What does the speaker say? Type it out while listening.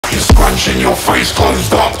scrunching your face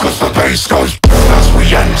closed up, cause the bass goes as we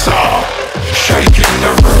enter. Shaking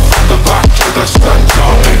the roof from the back to the center,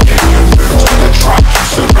 making you move to the track, you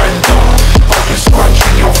surrender. Body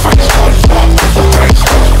scrunching your face closed up, cause the bass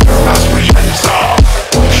goes as we enter.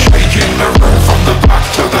 Shaking the roof from the back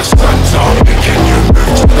to the center, making you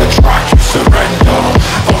move to the track, you surrender.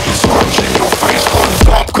 Body scrunching your face closed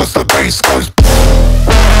up, cause the bass goes.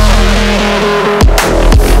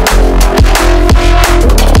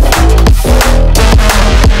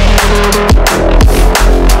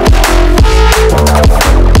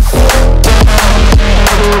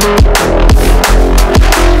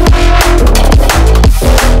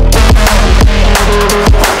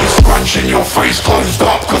 Your face closed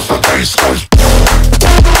up, cause the bass goes.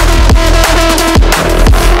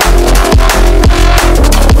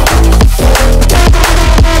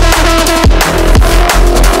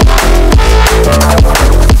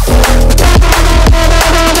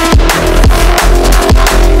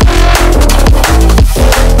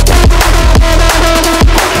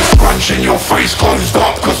 Scrunching your face closed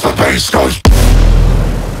up, cause the bass goes.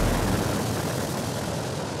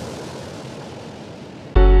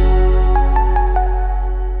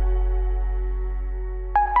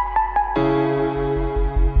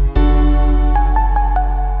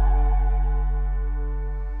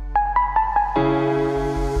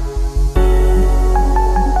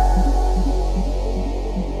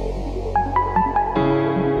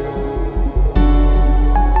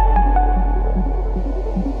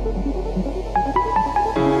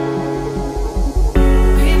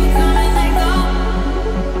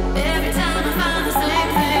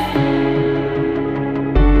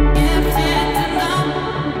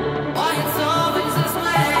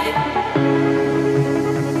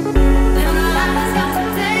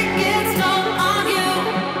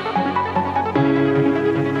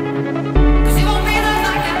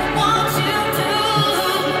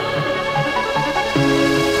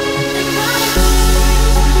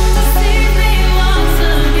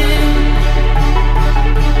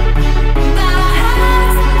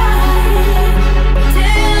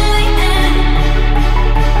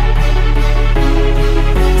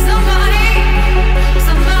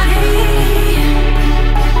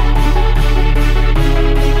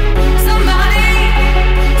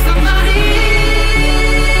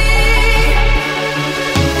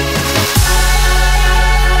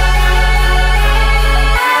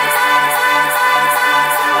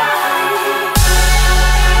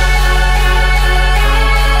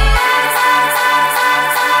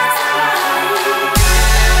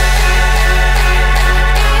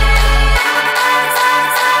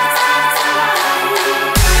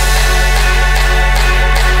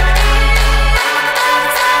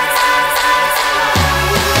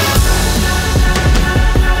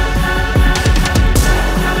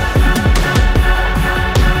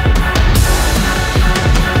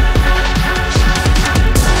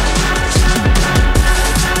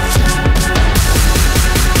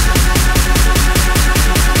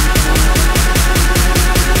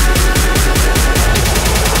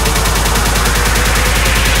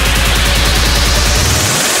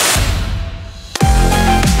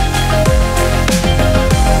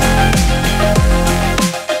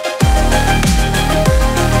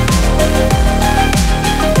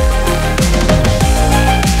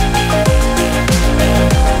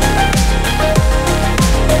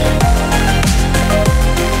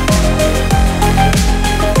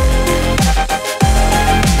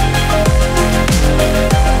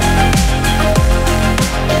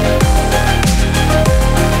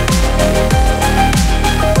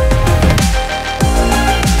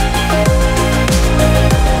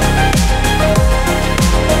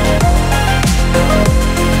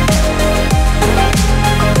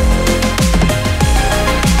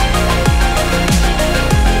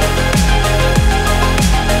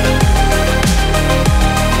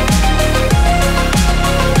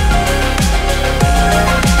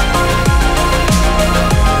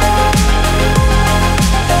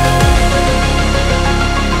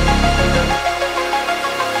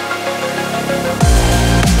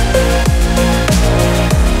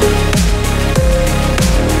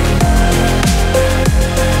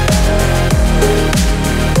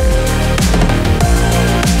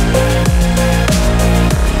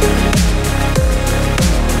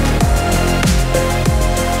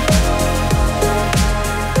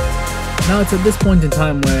 Now it's at this point in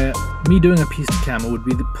time where me doing a piece of camera would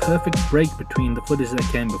be the perfect break between the footage that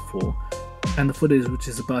came before and the footage which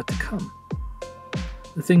is about to come.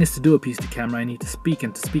 The thing is, to do a piece to camera I need to speak,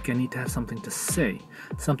 and to speak I need to have something to say.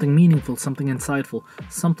 Something meaningful, something insightful,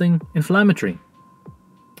 something inflammatory.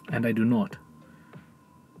 And I do not.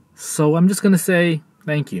 So I'm just gonna say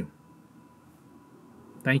thank you.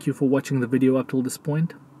 Thank you for watching the video up till this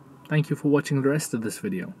point. Thank you for watching the rest of this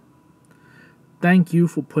video. Thank you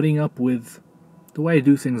for putting up with the way I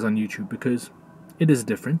do things on YouTube, because it is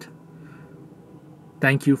different.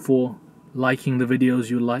 Thank you for liking the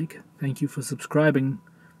videos you like. Thank you for subscribing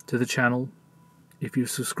to the channel if you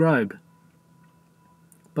subscribe.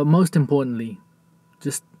 But most importantly,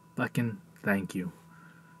 just fucking thank you.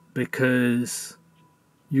 Because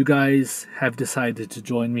you guys have decided to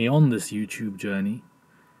join me on this YouTube journey.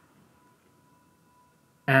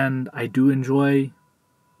 And I do enjoy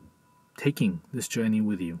taking this journey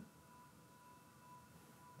with you.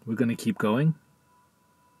 We're gonna keep going.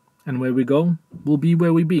 And where we go, we'll be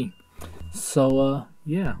where we be. So,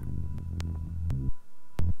 yeah.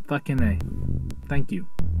 Fucking A. Thank you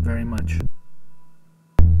very much.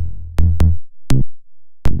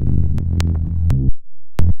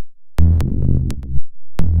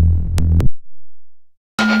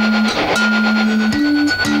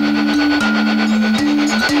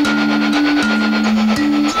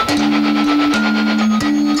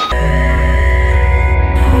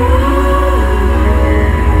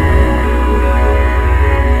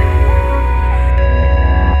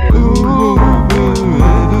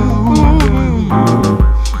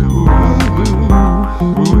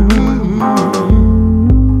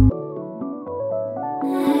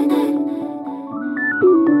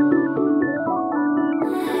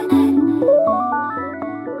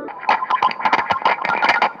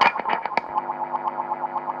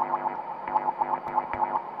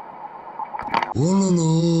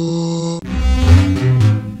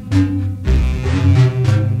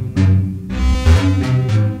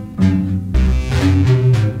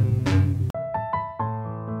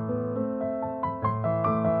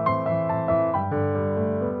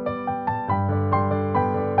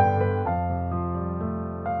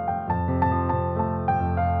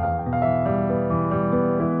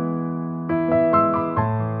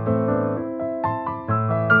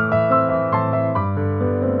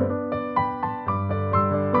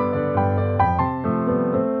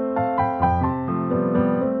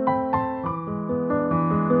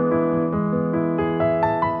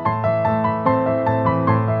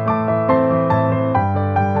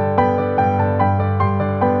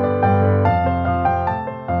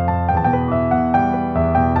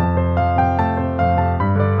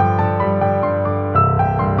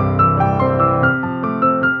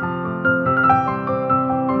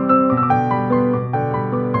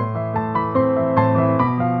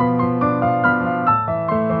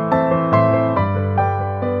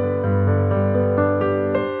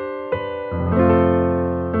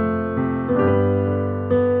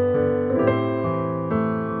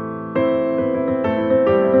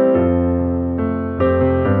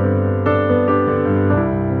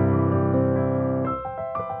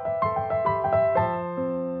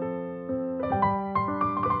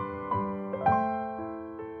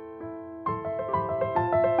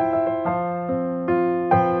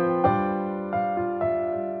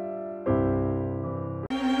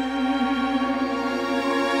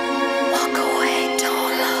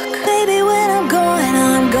 Baby, when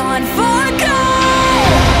I'm gone for